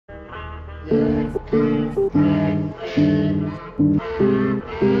Hey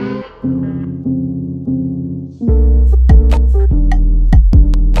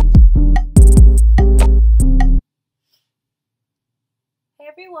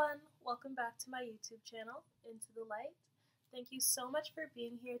everyone, welcome back to my YouTube channel, Into the Light. Thank you so much for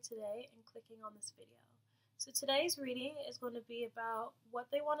being here today and clicking on this video. So today's reading is going to be about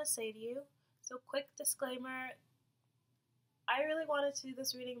what they want to say to you. So quick disclaimer, I really wanted to do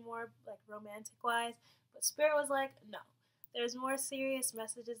this reading more like romantic wise, but Spirit was like, no. There's more serious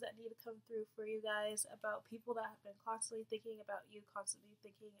messages that need to come through for you guys about people that have been constantly thinking about you, constantly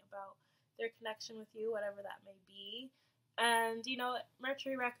thinking about their connection with you, whatever that may be. And you know,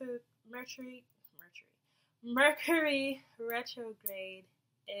 Mercury retrograde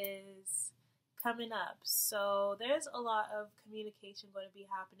is coming up, so there's a lot of communication going to be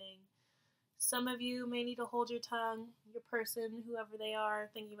happening. Some of you may need to hold your tongue. Your person, whoever they are,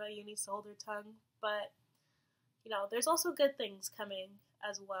 thinking about you needs to hold their tongue. But you know, there's also good things coming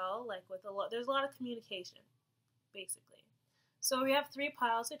as well. Like there's a lot of communication, basically. So we have 3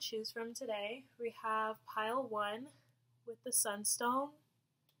 piles to choose from today. We have pile 1 with the sunstone,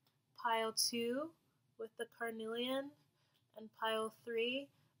 pile 2 with the carnelian, and pile 3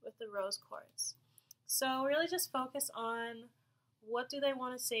 with the rose quartz. So really just focus on what do they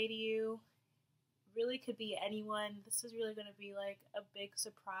want to say to you. Really could be anyone. This is really going to be like a big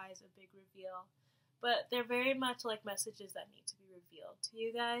surprise, a big reveal. But they're very much like messages that need to be revealed to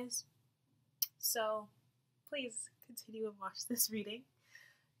you guys. So please continue and watch this reading.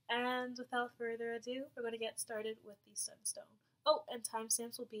 And without further ado, we're going to get started with the sunstone. Oh, and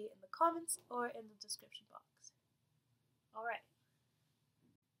timestamps will be in the comments or in the description box. Alright.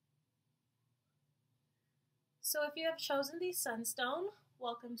 So if you have chosen the sunstone,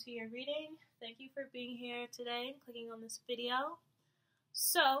 welcome to your reading. Thank you for being here today and clicking on this video.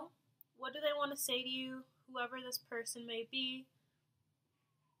 So, what do they want to say to you, whoever this person may be?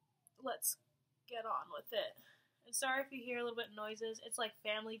 Let's get on with it. And sorry if you hear a little bit of noises. It's like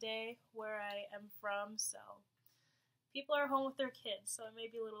family day where I am from, so people are home with their kids, so it may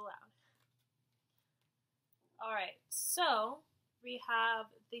be a little loud. Alright, so we have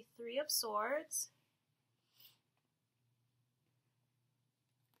the 3 of Swords.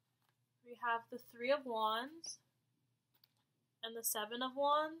 We have the 3 of Wands and the 7 of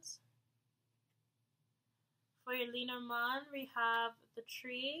Wands. For your Lenormand, we have the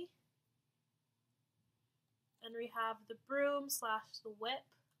tree, and we have the broom / the whip.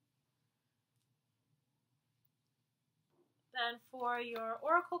 Then for your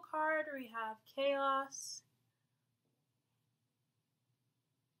oracle card, we have chaos.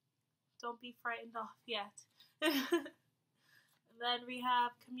 Don't be frightened off yet. Then we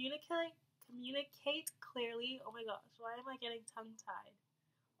have communicate clearly. Oh my gosh, why am I getting tongue-tied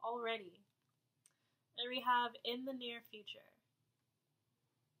already? And we have in the near future.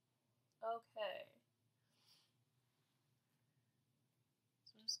 Okay.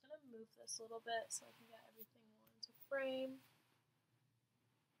 So I'm just going to move this a little bit so I can get everything more into frame.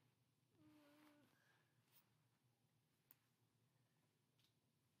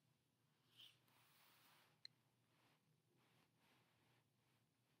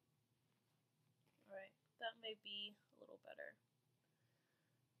 Alright, that may be a little better.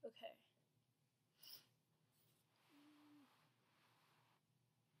 Okay.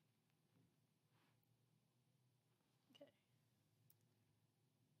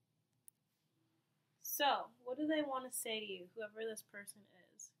 So, what do they want to say to you, whoever this person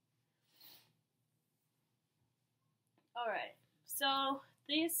is? Alright, so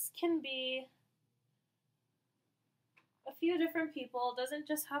these can be a few different people. It doesn't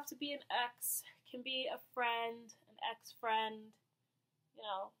just have to be an ex. It can be a friend, an ex-friend, you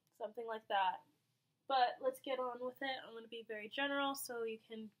know, something like that. But let's get on with it. I'm going to be very general so you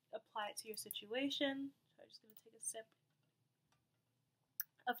can apply it to your situation. So I'm just going to take a sip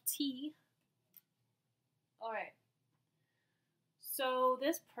of tea. Alright, so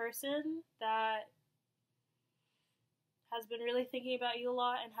this person that has been really thinking about you a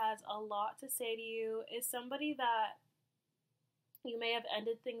lot and has a lot to say to you is somebody that you may have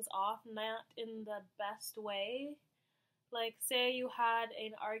ended things off not in the best way. Like, say you had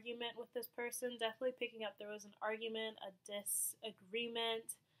an argument with this person, definitely picking up there was an argument, a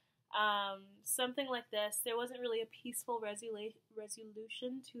disagreement, something like this. There wasn't really a peaceful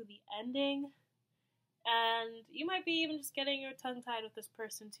resolution to the ending. And you might be even just getting your tongue tied with this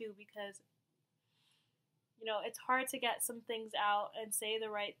person too, because, you know, it's hard to get some things out and say the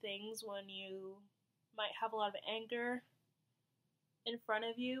right things when you might have a lot of anger in front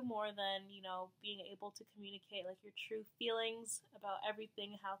of you more than, being able to communicate like your true feelings about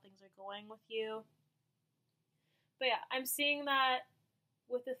everything, how things are going with you. But yeah, I'm seeing that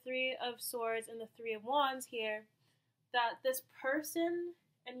with the Three of Swords and the Three of Wands here, that this person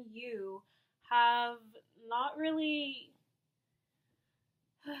and you have not really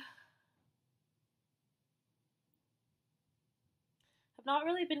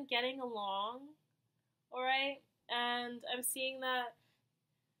been getting along, all right? And I'm seeing that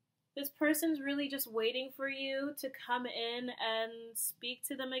this person's really just waiting for you to come in and speak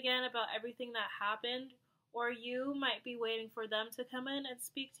to them again about everything that happened, or you might be waiting for them to come in and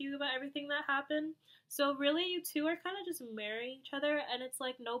speak to you about everything that happened. So really, you two are kind of just marrying each other, and it's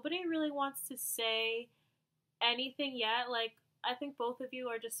like nobody really wants to say anything yet. Like, I think both of you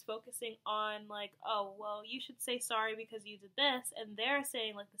are just focusing on like, oh, well, you should say sorry because you did this, and they're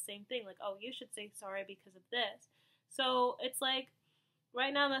saying like the same thing, like, oh, you should say sorry because of this. So it's like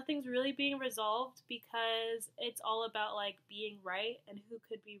right now nothing's really being resolved because it's all about like being right and who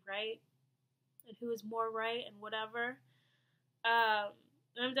could be right and who is more right and whatever.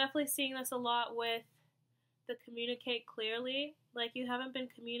 I'm definitely seeing this a lot with the communicate clearly. Like, you haven't been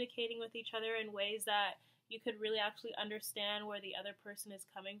communicating with each other in ways that you could really actually understand where the other person is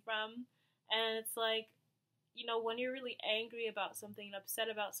coming from. And it's like, when you're really angry about something and upset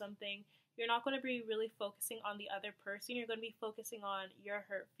about something, you're not going to be really focusing on the other person. You're going to be focusing on your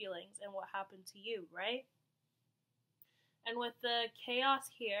hurt feelings and what happened to you, right? And with the chaos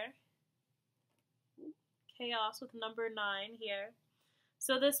here, chaos with number 9 here.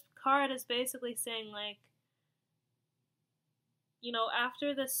 So this card is basically saying like,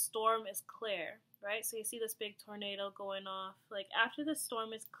 after this storm is clear, right? So you see this big tornado going off. Like, after the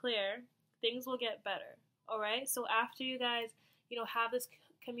storm is clear, things will get better, all right? So after you guys, have this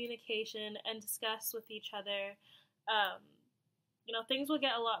communication and discuss with each other, things will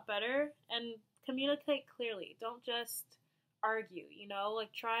get a lot better. And communicate clearly. Don't just argue,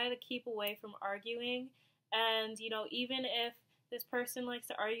 like, try to keep away from arguing. And, even if this person likes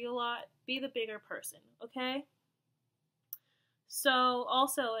to argue a lot, be the bigger person, okay? So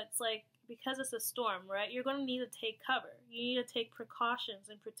also, it's like, because it's a storm, right, you're going to need to take cover. You need to take precautions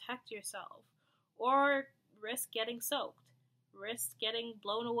and protect yourself, or risk getting soaked, risk getting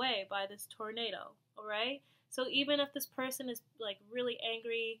blown away by this tornado, all right? So even if this person is like really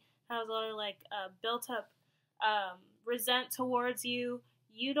angry, has a lot of like built up resent towards you,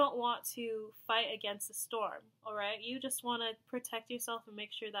 you don't want to fight against the storm, all right? You just want to protect yourself and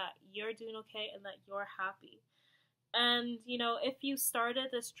make sure that you're doing okay and that you're happy. And, if you started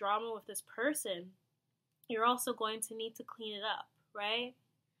this drama with this person, you're also going to need to clean it up, right?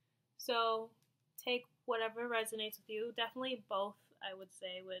 So take whatever resonates with you. Definitely both, I would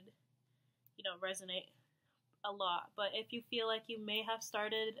say, would, resonate a lot. But if you feel like you may have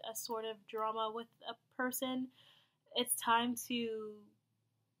started a sort of drama with a person, it's time to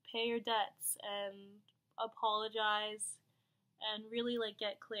pay your debts and apologize and really like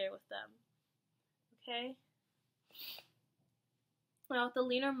get clear with them. Okay? Now with the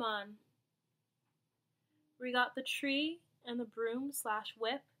Lenormand, we got the tree and the broom /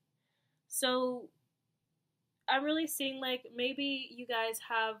 whip. So I'm really seeing like maybe you guys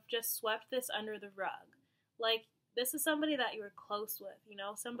have just swept this under the rug. Like, this is somebody that you were close with,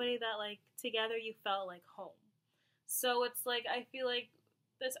 somebody that like together you felt like home. So it's like, I feel like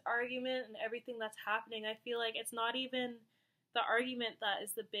this argument and everything that's happening, I feel like it's not even the argument that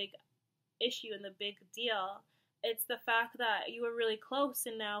is the big issue and the big deal. It's the fact that you were really close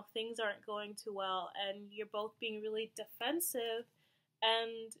and now things aren't going too well, and you're both being really defensive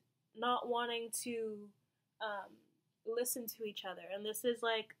and not wanting to listen to each other. And this is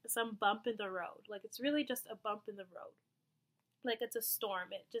like some bump in the road. Like, it's really just a bump in the road. Like, it's a storm.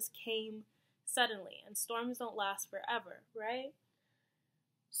 It just came suddenly, and storms don't last forever, right?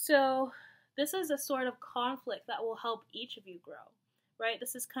 So this is a sort of conflict that will help each of you grow, right?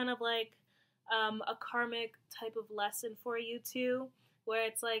 This is kind of like a karmic type of lesson for you too, where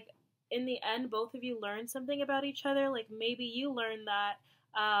it's like, in the end, both of you learn something about each other. Like, maybe you learn that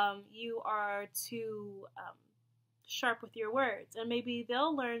you are too sharp with your words, and maybe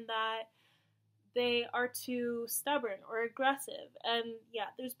they'll learn that they are too stubborn or aggressive. And yeah,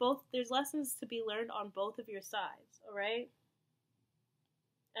 there's lessons to be learned on both of your sides, all right?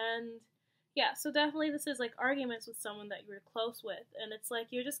 And yeah, so definitely this is like arguments with someone that you were close with, and it's like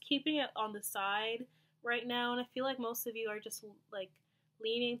you're just keeping it on the side right now. And I feel like most of you are just like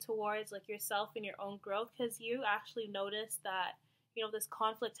leaning towards like yourself and your own growth, because you actually notice that this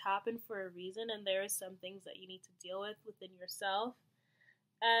conflict happened for a reason, and there is some things that you need to deal with within yourself.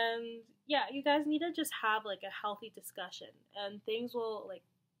 And yeah, you guys need to just have like a healthy discussion and things will like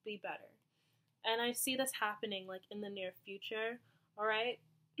be better. And I see this happening like in the near future, all right?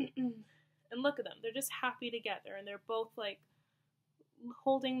 And look at them. They're just happy together and they're both like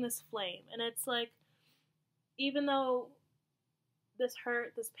holding this flame. And it's like, even though this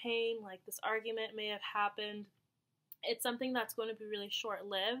hurt, this pain, like this argument may have happened, it's something that's going to be really short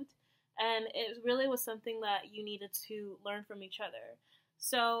lived. And it really was something that you needed to learn from each other.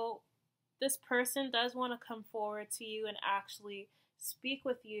 So this person does want to come forward to you and actually speak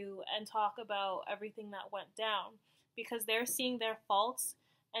with you and talk about everything that went down, because they're seeing their faults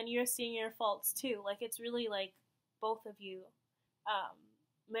and you're seeing your faults too. Like, it's really like both of you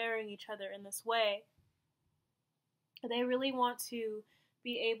marrying each other in this way. They really want to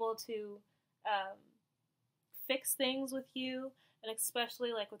be able to fix things with you, and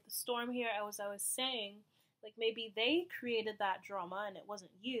especially like with the storm here, I was saying, like maybe they created that drama and it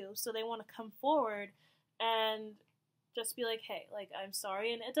wasn't you, so they want to come forward and just be like, hey, like, I'm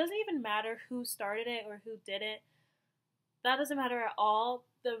sorry. And it doesn't even matter who started it or who did it. That doesn't matter at all.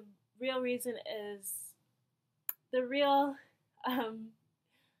 The real reason is the real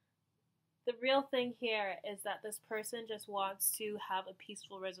thing here is that this person just wants to have a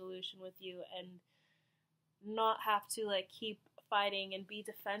peaceful resolution with you and not have to like keep fighting and be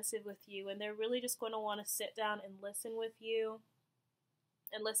defensive with you. And they're really just going to want to sit down and listen with you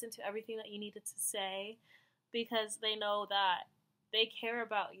and listen to everything that you needed to say, because they know that they care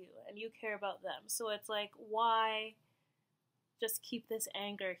about you and you care about them. So it's like, why just keep this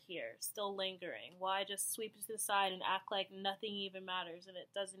anger here still lingering? Why just sweep it to the side and act like nothing even matters and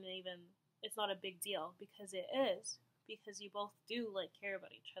it's not a big deal? Because it is, because you both do like care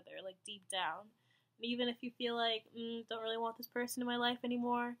about each other, like deep down. And even if you feel like, don't really want this person in my life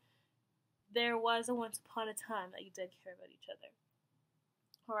anymore, there was a once upon a time that you did care about each other.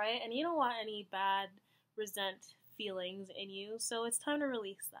 Alright? And you don't want any bad resent feelings in you, so it's time to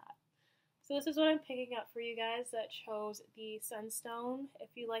release that. So this is what I'm picking up for you guys that chose the Sunstone. If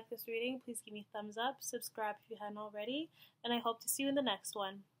you like this reading, please give me a thumbs up, subscribe if you hadn't already, and I hope to see you in the next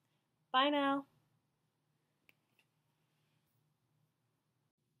one. Bye now!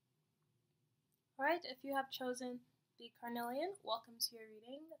 Alright, if you have chosen the Carnelian, welcome to your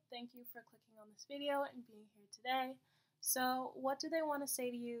reading. Thank you for clicking on this video and being here today. So what do they want to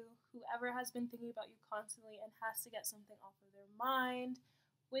say to you? Whoever has been thinking about you constantly and has to get something off of their mind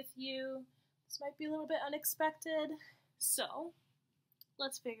with you. This might be a little bit unexpected, so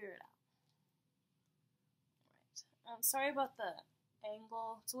let's figure it out. Alright, sorry about the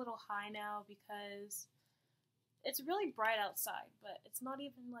angle. It's a little high now because it's really bright outside, but it's not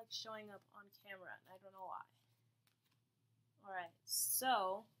even like showing up on camera, and I don't know why. Alright,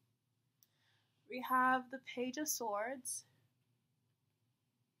 so we have the Page of Swords.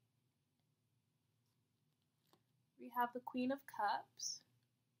 We have the Queen of Cups.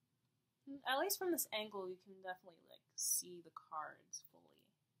 At least from this angle, you can definitely like see the cards fully.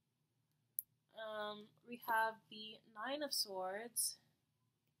 We have the Nine of Swords.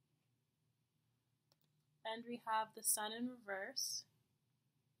 And we have the Sun in reverse.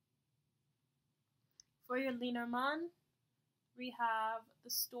 For your Lenormand, we have the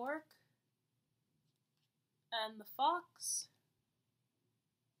Stork and the Fox.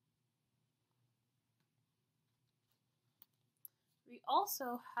 We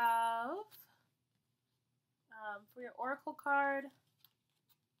also have, for your Oracle card,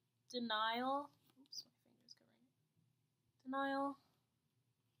 Denial. Oops, my finger's covering it. Denial.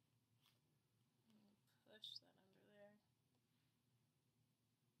 Push that under there.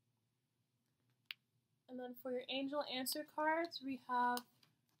 And then for your Angel Answer cards, we have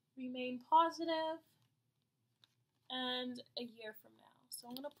Remain Positive and A Year from Now. So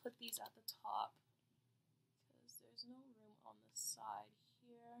I'm going to put these at the top because there's no room on the side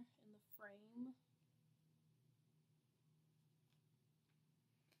here in the frame.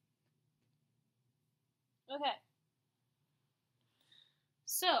 Okay.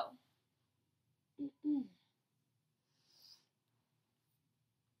 So,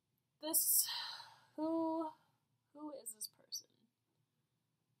 who is this person?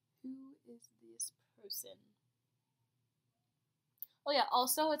 Who is this person? Oh yeah,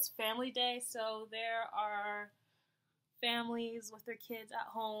 also it's family day, so there are families with their kids at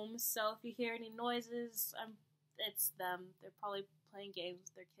home, so if you hear any noises, it's them. They're probably playing games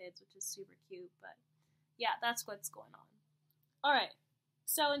with their kids, which is super cute, but yeah, that's what's going on. Alright,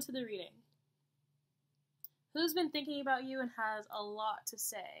 so into the reading. Who's been thinking about you and has a lot to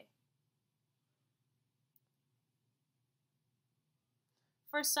say?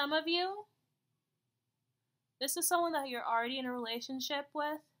 For some of you, This is someone that you're already in a relationship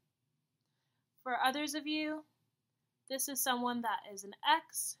with. For others of you, this is someone that is an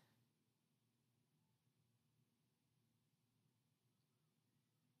ex.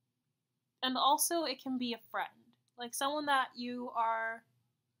 And also it can be a friend. Like someone that you're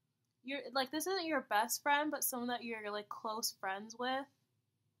like, this isn't your best friend, but someone that you're like close friends with.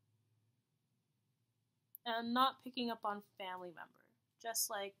 And not picking up on family member.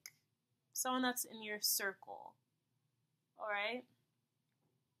 Just like someone that's in your circle. Alright?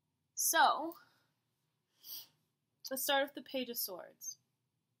 So, let's start with the Page of Swords.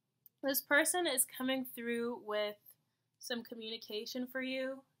 This person is coming through with some communication for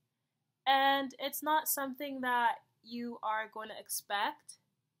you. And it's not something that you are going to expect.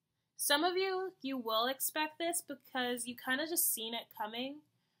 Some of you will expect this because you kind of just seen it coming.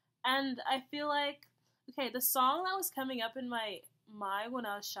 And I feel like, okay, the song that was coming up in my mind when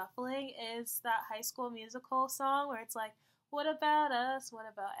I was shuffling is that High School Musical song where it's like, what about us? What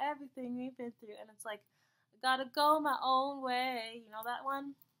about everything we've been through? And it's like, I gotta go my own way. You know that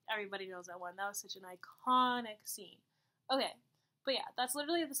one? Everybody knows that one. That was such an iconic scene. Okay, but yeah, that's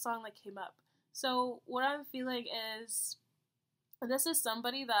literally the song that came up. So what I'm feeling is this is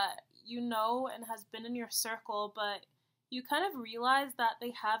somebody that you know and has been in your circle, but you kind of realize that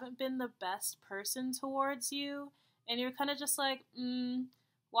they haven't been the best person towards you, and you're kind of just like,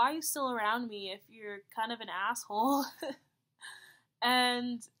 why are you still around me if you're kind of an asshole?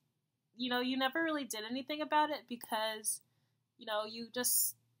 And, you know, you never really did anything about it because, you know,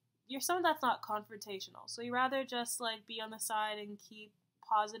 you're someone that's not confrontational. So you rather just, like, be on the side and keep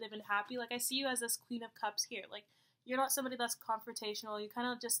positive and happy. Like, I see you as this Queen of Cups here. Like, you're not somebody that's confrontational. You kind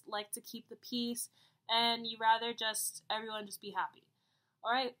of just like to keep the peace, and you rather just everyone just be happy.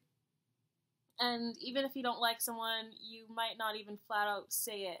 Alright? And even if you don't like someone, you might not even flat out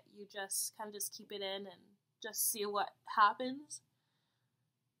say it. You just kind of just keep it in and just see what happens.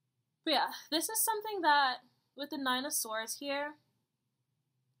 But yeah, this is something that, with the Nine of Swords here,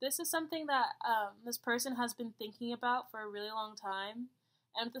 this is something that this person has been thinking about for a really long time.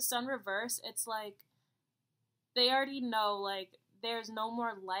 And with the Sun reverse, it's like, they already know, like, there's no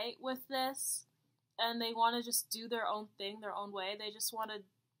more light with this. And they want to just do their own thing, their own way. They just want to,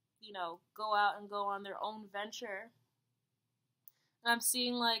 you know, go out and go on their own venture. And I'm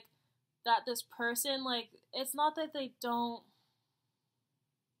seeing, like, that this person, like, it's not that they don't...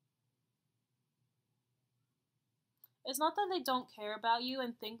 It's not that they don't care about you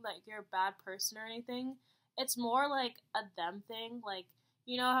and think that you're a bad person or anything. It's more like a them thing. Like,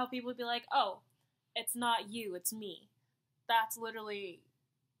 you know how people would be like, oh, it's not you, it's me. That's literally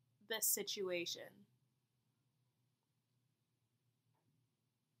this situation.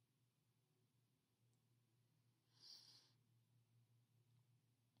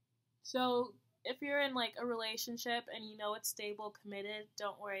 So, if you're in, like, a relationship and you know it's stable, committed,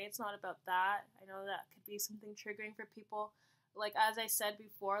 don't worry, it's not about that. I know that could be something triggering for people. Like, as I said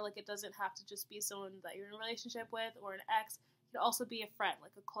before, like, it doesn't have to just be someone that you're in a relationship with or an ex. It could also be a friend,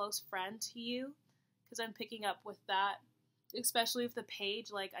 like a close friend to you, because I'm picking up with that, especially with the Page.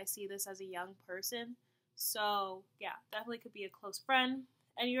 Like, I see this as a young person. So, yeah, definitely could be a close friend.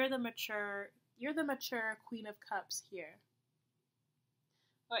 And you're the mature Queen of Cups here.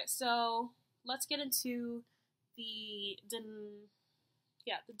 Alright, so let's get into the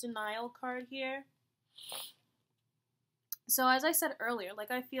denial card here. So as I said earlier, like,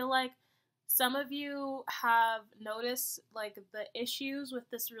 I feel like some of you have noticed, like, the issues with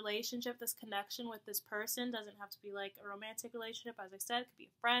this relationship, this connection with this person. Doesn't have to be, like, a romantic relationship, as I said. It could be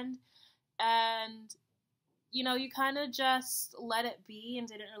a friend. And, you know, you kind of just let it be and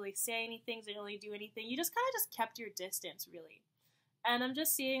didn't really say anything, didn't really do anything. You just kind of just kept your distance, really. And I'm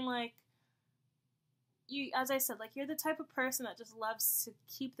just seeing, like, you, as I said, like, you're the type of person that just loves to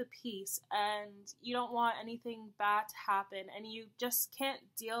keep the peace, and you don't want anything bad to happen, and you just can't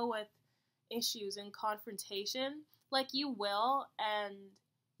deal with issues and confrontation. Like, you will, and,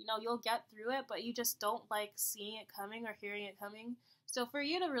 you know, you'll get through it, but you just don't like seeing it coming or hearing it coming. So for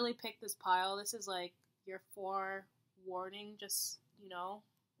you to really pick this pile, this is, like, your forewarning, just, you know,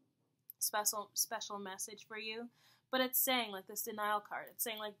 special message for you. But it's saying, like, this denial card, it's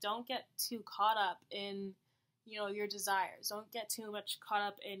saying, like, don't get too caught up in, you know, your desires. Don't get too much caught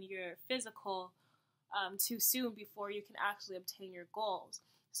up in your physical too soon before you can actually obtain your goals.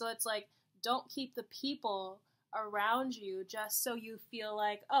 So it's like, don't keep the people around you just so you feel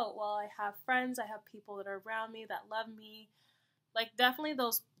like, oh, well, I have friends, I have people that are around me that love me. Like, definitely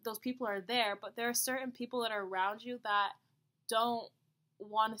those people are there, but there are certain people that are around you that don't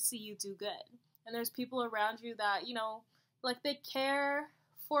want to see you do good. And there's people around you that, you know, like, they care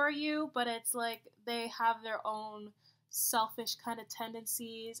for you, but it's like they have their own selfish kind of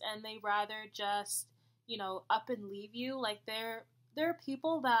tendencies, and they rather just, up and leave you. Like there are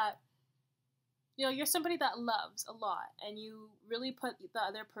people that, you're somebody that loves a lot, and you really put the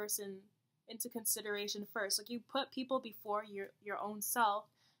other person into consideration first. Like, you put people before your own self,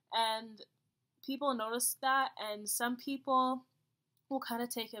 and people notice that, and some people will kind of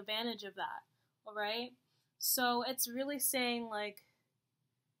take advantage of that. All right? So it's really saying, like,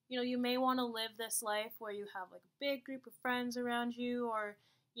 you may want to live this life where you have like a big group of friends around you, or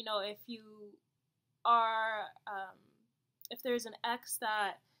if you are if there's an ex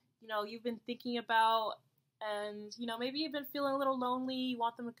that you've been thinking about, and maybe you've been feeling a little lonely, you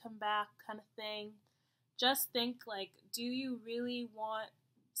want them to come back, kind of thing. Just think, like, do you really want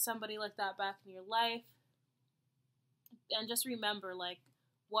somebody like that back in your life? And just remember, like,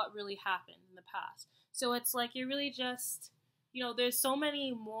 what really happened in the past. So it's like you're really just, there's so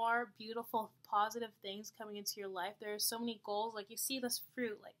many more beautiful, positive things coming into your life. There are so many goals. Like, you see this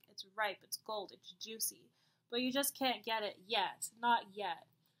fruit, like, it's ripe, it's gold, it's juicy, but you just can't get it yet. Not yet.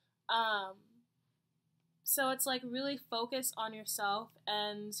 So it's like, really focus on yourself,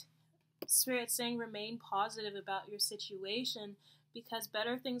 and Spirit's saying remain positive about your situation, because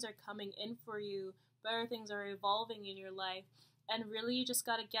better things are coming in for you, better things are evolving in your life, and really you just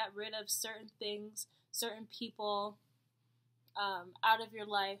got to get rid of certain things, certain people out of your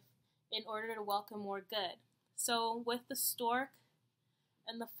life in order to welcome more good. So with the stork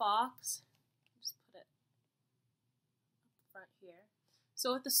and the fox, just put it up front here.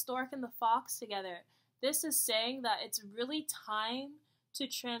 So with the stork and the fox together, this is saying that it's really time to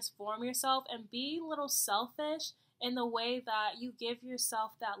transform yourself and be a little selfish in the way that you give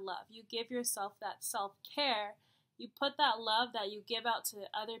yourself that love. You give yourself that self-care. You put that love that you give out to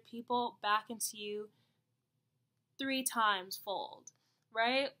other people back into you 3 times fold,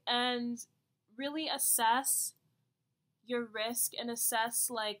 right? And really assess your risk and assess,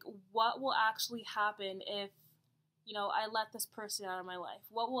 like, what will actually happen if, I let this person out of my life?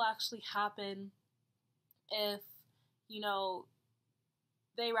 What will actually happen if,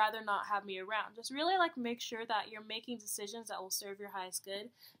 they rather not have me around? Just really, like, make sure that you're making decisions that will serve your highest good,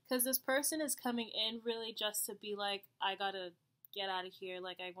 because this person is coming in really just to be like, I gotta get out of here,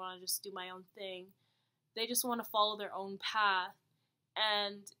 like, I want to just do my own thing. They just want to follow their own path,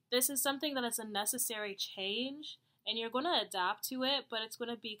 and this is something that is a necessary change, and you're going to adapt to it, but it's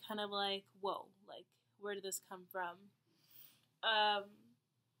going to be kind of like, whoa, like, where did this come from?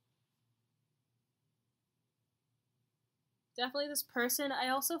 Definitely this person, I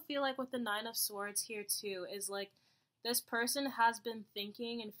also feel like with the 9 of Swords here too, is like, this person has been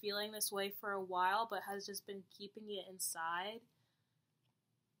thinking and feeling this way for a while, but has just been keeping it inside.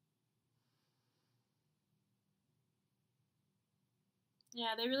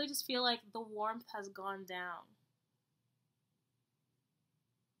 Yeah, they really just feel like the warmth has gone down.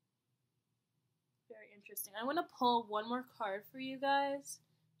 Very interesting. I want to pull one more card for you guys,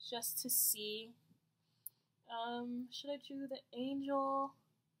 just to see. Should I do the angel,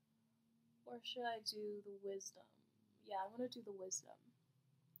 or should I do the wisdom? Yeah, I want to do the wisdom.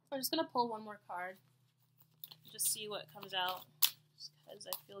 So I'm just going to pull one more card, just see what comes out, just because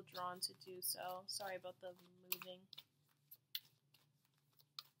I feel drawn to do so. Sorry about the moving.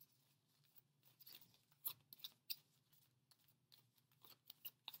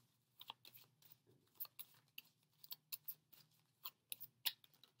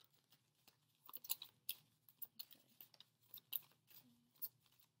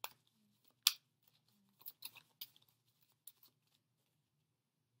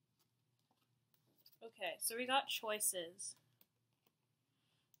 Okay, so we got choices.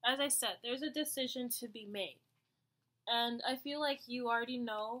 As I said, there's a decision to be made. And I feel like you already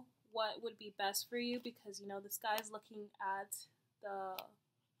know what would be best for you, because, this guy's looking at the,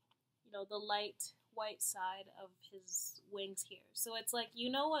 the light white side of his wings here. So it's like,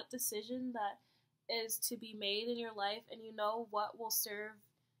 what decision that is to be made in your life, and what will serve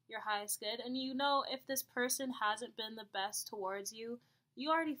your highest good. And if this person hasn't been the best towards you, you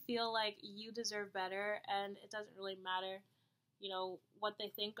already feel like you deserve better, and it doesn't really matter, what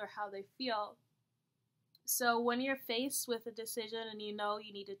they think or how they feel. So when you're faced with a decision and you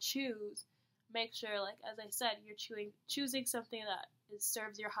need to choose, make sure, like, as I said, you're choosing something that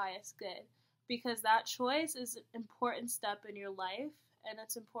serves your highest good, because that choice is an important step in your life, and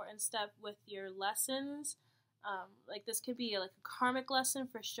it's an important step with your lessons. Like, this could be like a karmic lesson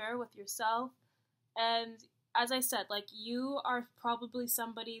for sure with yourself. And as I said, like, you are probably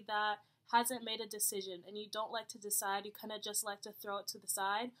somebody that hasn't made a decision, and you don't like to decide. You kind of just like to throw it to the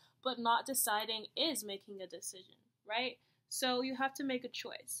side, but not deciding is making a decision, right? So you have to make a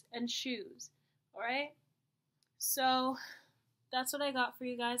choice and choose. Alright? So that's what I got for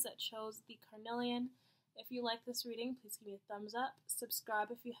you guys that chose the carnelian. If you like this reading, please give me a thumbs up. Subscribe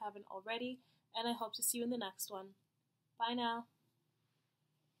if you haven't already. And I hope to see you in the next one. Bye now.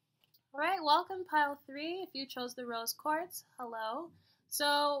 Alright, welcome pile 3. If you chose the rose quartz, hello.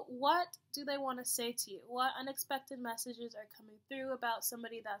 So what do they want to say to you? What unexpected messages are coming through about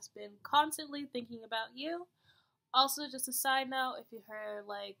somebody that's been constantly thinking about you? Also, just a side note, if you heard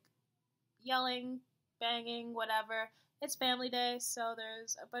like yelling, banging, whatever, it's family day, so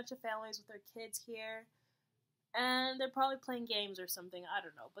there's a bunch of families with their kids here. And they're probably playing games or something, I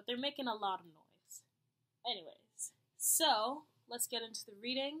don't know, but they're making a lot of noise. Anyways, so let's get into the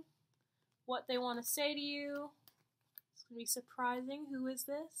reading. What they want to say to you. It's going to be surprising. Who is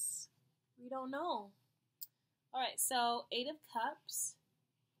this? We don't know. Alright, so 8 of Cups.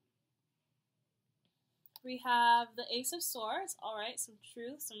 We have the Ace of Swords. Alright, some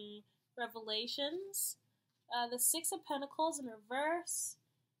truth, some revelations. The 6 of Pentacles in reverse.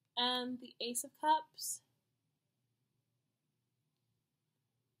 And the Ace of Cups.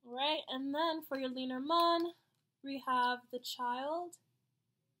 Alright, and then for your Lenormand, we have the Child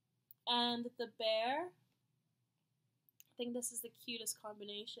and the Bear. I think this is the cutest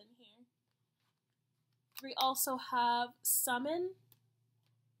combination here. We also have Summon.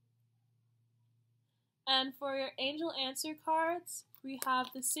 And for your Angel Answer cards, we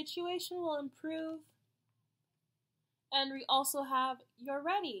have the Situation Will Improve. And we also have You're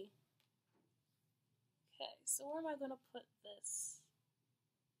Ready. Okay, so where am I going to put this?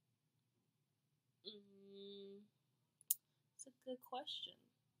 It's a good question.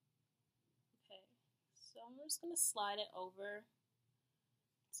 Okay, so I'm just going to slide it over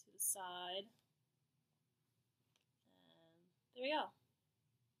to the side. And there we go.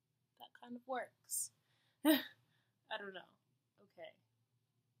 That kind of works. I don't know. Okay.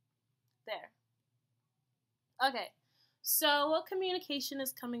 There. Okay, so what communication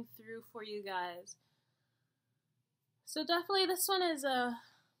is coming through for you guys? So definitely this one is a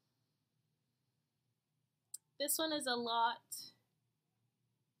lot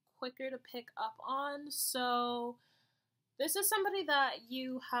quicker to pick up on. So this is somebody that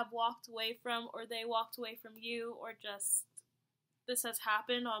you have walked away from, or they walked away from you, or just this has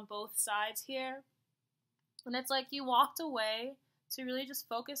happened on both sides here. And it's like you walked away to really just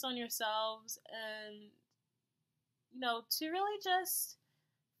focus on yourselves and, you know, to really just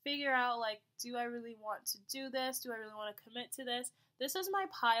figure out, like, do I really want to do this? Do I really want to commit to this? This is my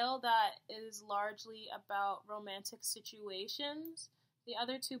pile that is largely about romantic situations. The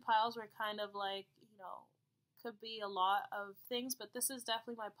other 2 piles were kind of like, you know, could be a lot of things, but this is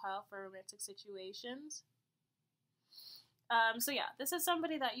definitely my pile for romantic situations. So yeah, this is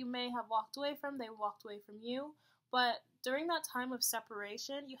somebody that you may have walked away from, they walked away from you, but during that time of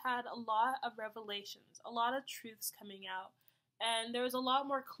separation, you had a lot of revelations, a lot of truths coming out, and there was a lot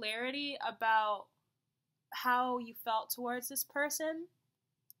more clarity about how you felt towards this person,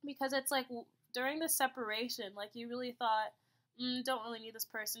 because it's like during the separation, like you really thought, don't really need this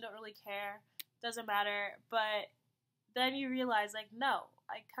person, don't really care, doesn't matter, but then you realize, like, no,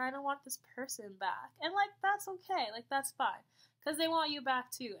 I kind of want this person back, and like that's okay, like that's fine, because they want you back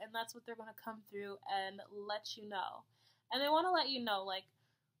too, and that's what they're going to come through and let you know. And they want to let you know, like,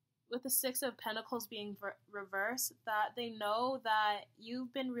 with the 6 of Pentacles being reversed, that they know that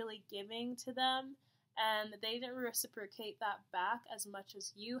you've been really giving to them, and they didn't reciprocate that back as much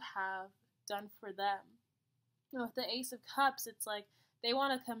as you have done for them. And with the Ace of Cups, it's like they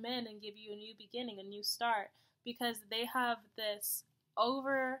want to come in and give you a new beginning, a new start, because they have this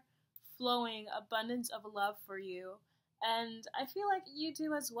overflowing abundance of love for you. And I feel like you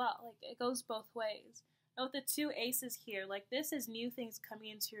do as well. Like, it goes both ways. And with the 2 aces here, like, this is new things coming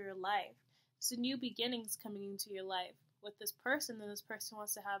into your life. So new beginnings coming into your life with this person, and this person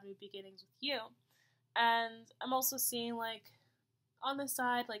wants to have new beginnings with you. And I'm also seeing, like, on the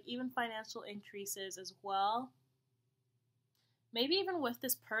side, like, even financial increases as well. Maybe even with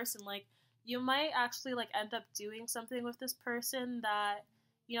this person, like, you might actually, like, end up doing something with this person that,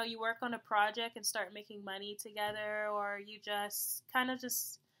 you know, you work on a project and start making money together, or you just kind of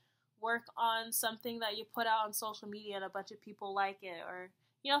just work on something that you put out on social media and a bunch of people like it, or,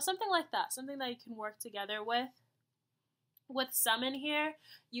 you know, something like that, something that you can work together with. With Summon here,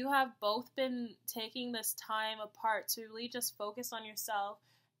 you have both been taking this time apart to really just focus on yourself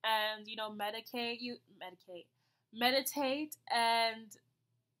and, you know, meditate, and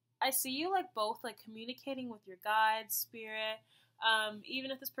I see you, like, both, like, communicating with your guides, spirit.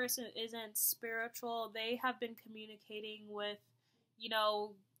 Even if this person isn't spiritual, they have been communicating with, you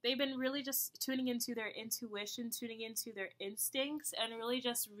know, they've been really just tuning into their intuition, tuning into their instincts, and really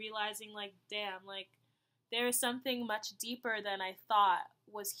just realizing, like, damn, like, there is something much deeper than I thought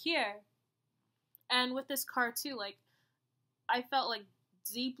was here. And with this card too, like, I felt like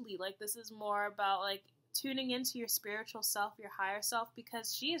deeply like this is more about like tuning into your spiritual self, your higher self,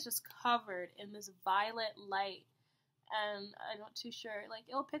 because she is just covered in this violet light. And I'm not too sure, like,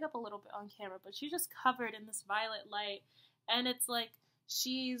 it'll pick up a little bit on camera, but she's just covered in this violet light. And it's like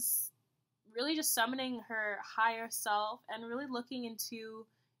she's really just summoning her higher self and really looking into,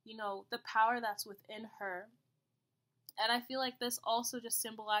 you know, the power that's within her. And I feel like this also just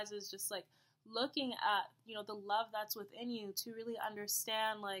symbolizes just like looking at, you know, the love that's within you to really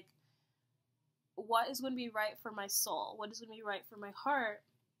understand, like, what is going to be right for my soul, what is going to be right for my heart.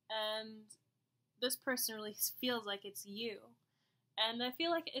 And this person really feels like it's you. And I feel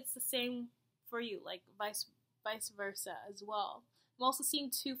like it's the same for you, like vice versa as well. I'm also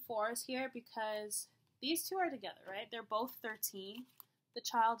seeing 2 4s here because these two are together, right? They're both 13. The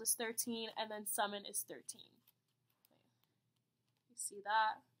child is 13, and then summon is 13. You see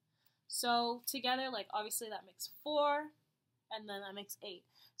that? So together, like, obviously that makes 4, and then that makes 8.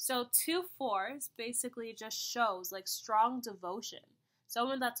 So 2 4s basically just shows like strong devotion.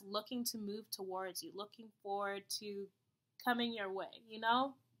 Someone that's looking to move towards you, looking forward to coming your way, you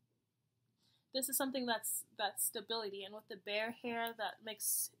know? This is something that's stability. And with the bear here, that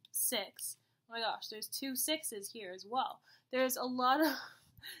makes 6. Oh my gosh, there's 2 6s here as well. There's a lot of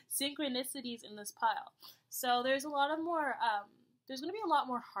synchronicities in this pile. So there's a lot of more, there's going to be a lot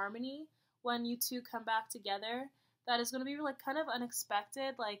more harmony when you two come back together. That is going to be like kind of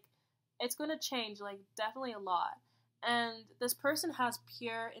unexpected. Like, it's going to change, like, definitely a lot. And this person has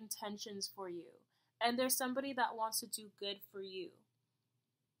pure intentions for you. And there's somebody that wants to do good for you.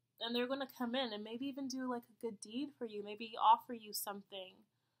 And they're going to come in and maybe even do like a good deed for you. Maybe offer you something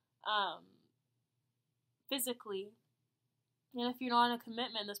physically. And if you're not in a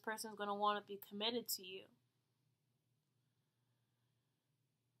commitment, this person's going to want to be committed to you.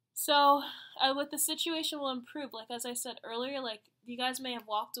 So, with the situation will improve. Like, as I said earlier, like, you guys may have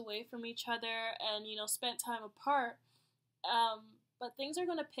walked away from each other and, you know, spent time apart. But things are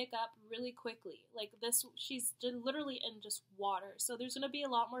going to pick up really quickly. Like, this, she's literally in just water. So there's going to be a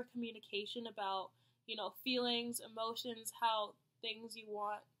lot more communication about, you know, feelings, emotions, how you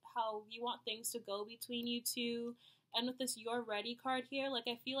want things to go between you two. And with this You're Ready card here, like,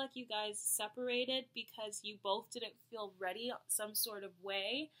 I feel like you guys separated because you both didn't feel ready some sort of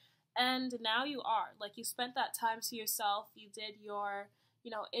way. And now you are. Like, you spent that time to yourself. You did your,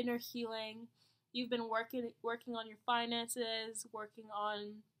 you know, inner healing. You've been working on your finances, working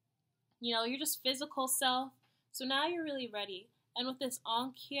on, you know, your just physical self. So now you're really ready. And with this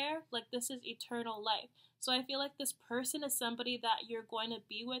Ankh here, like, this is eternal life. So I feel like this person is somebody that you're going to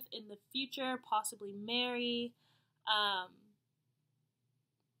be with in the future, possibly marry.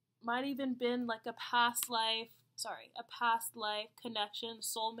 Might even been like a past life connection,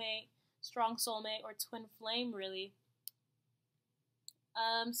 soulmate, strong soulmate, or twin flame, really.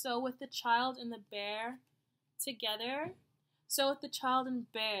 So with the child and the bear together,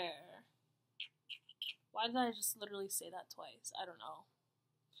 why did I just literally say that twice? I don't know.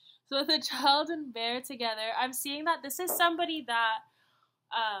 So with the child and bear together, I'm seeing that this is somebody that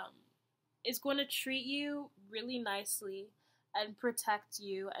is going to treat you really nicely and protect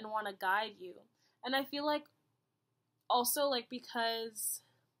you and want to guide you. And I feel like also, like, because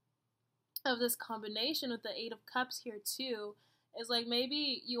of this combination with the 8 of Cups here too, is like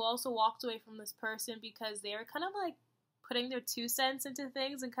maybe you also walked away from this person because they were kind of like putting their 2 cents into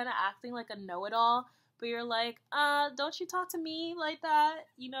things and kind of acting like a know-it-all, but you're like, don't you talk to me like that,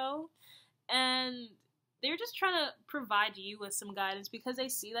 you know? And they're just trying to provide you with some guidance because they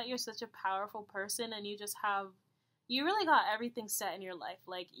see that you're such a powerful person and you really got everything set in your life.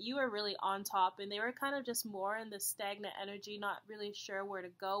 Like, you were really on top, and they were kind of just more in this stagnant energy, not really sure where to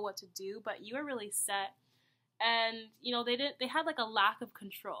go, what to do, but you were really set. And, you know, they had like a lack of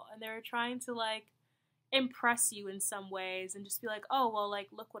control, and they were trying to like impress you in some ways and just be like, oh, well, like,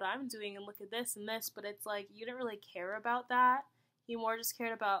 look what I'm doing and look at this and this. But it's like, you didn't really care about that. You more just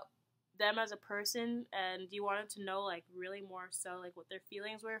cared about them as a person, and you wanted to know, like, really more so, like, what their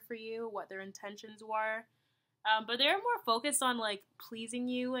feelings were for you, what their intentions were. But they're more focused on, like, pleasing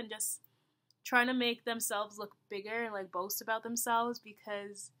you and just trying to make themselves look bigger and, like, boast about themselves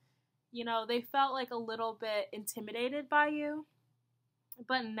because, you know, they felt, like, a little bit intimidated by you.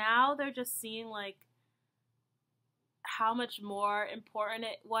 But now they're just seeing, like, how much more important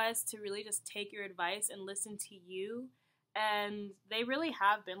it was to really just take your advice and listen to you. And they really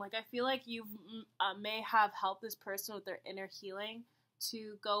have been. Like, I feel like you may have helped this person with their inner healing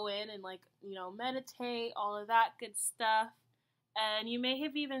to go in and, like, you know, meditate, all of that good stuff. And you may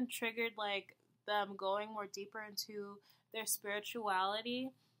have even triggered, like, them going more deeper into their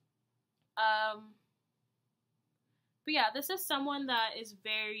spirituality. But yeah, this is someone that is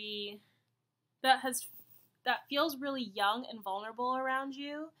that feels really young and vulnerable around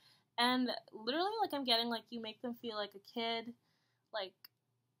you. And literally, like, I'm getting, like, you make them feel like a kid. Like,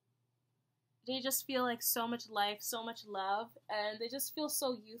 they just feel like so much life, so much love, and they just feel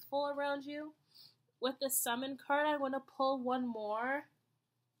so youthful around you. With the Summon card, I want to pull one more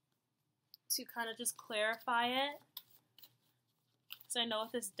to kind of just clarify it. Because I know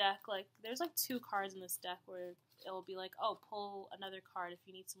with this deck, like, there's like 2 cards in this deck where it'll be like, oh, pull another card if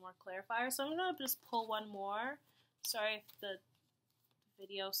you need some more clarifier. So I'm going to just pull one more. Sorry if the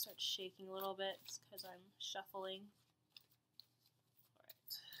video starts shaking a little bit. It's because I'm shuffling.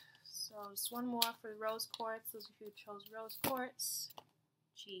 Alright. So just one more for Rose Quartz. Those of you who chose Rose Quartz.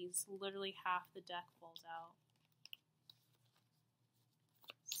 Jeez, literally half the deck falls out.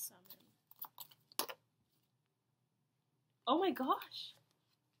 Summon. Oh my gosh!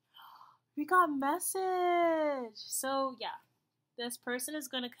 We got message! So yeah, this person is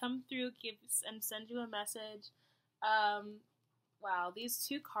going to come through and send you a message. Wow, these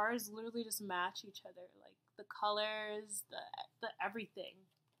 2 cards literally just match each other. Like, the colors, the everything.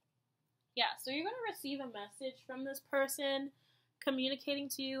 Yeah, so you're going to receive a message from this person communicating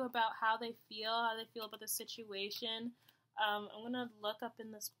to you about how they feel about the situation. I'm going to look up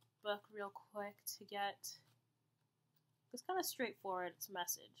in this book real quick to get this kind of straightforward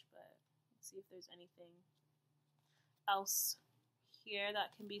message, but let's see if there's anything else here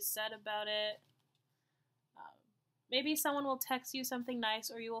that can be said about it. Maybe someone will text you something nice,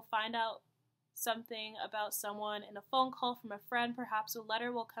 or you will find out something about someone in a phone call from a friend. Perhaps a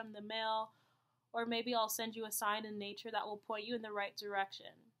letter will come in the mail, or maybe I'll send you a sign in nature that will point you in the right direction.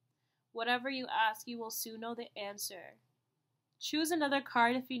 Whatever you ask, you will soon know the answer. Choose another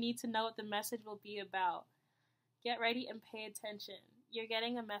card if you need to know what the message will be about. Get ready and pay attention. You're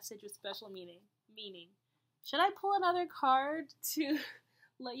getting a message with special meaning. Should I pull another card to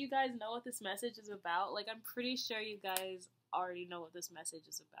let you guys know what this message is about? Like, I'm pretty sure you guys already know what this message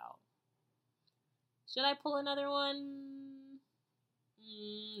is about. Should I pull another one?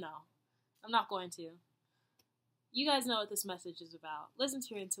 No. I'm not going to. You guys know what this message is about. Listen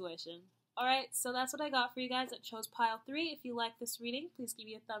to your intuition. Alright, so that's what I got for you guys that chose pile 3. If you like this reading, please give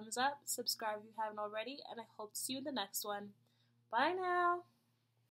me a thumbs up, subscribe if you haven't already, and I hope to see you in the next one. Bye now!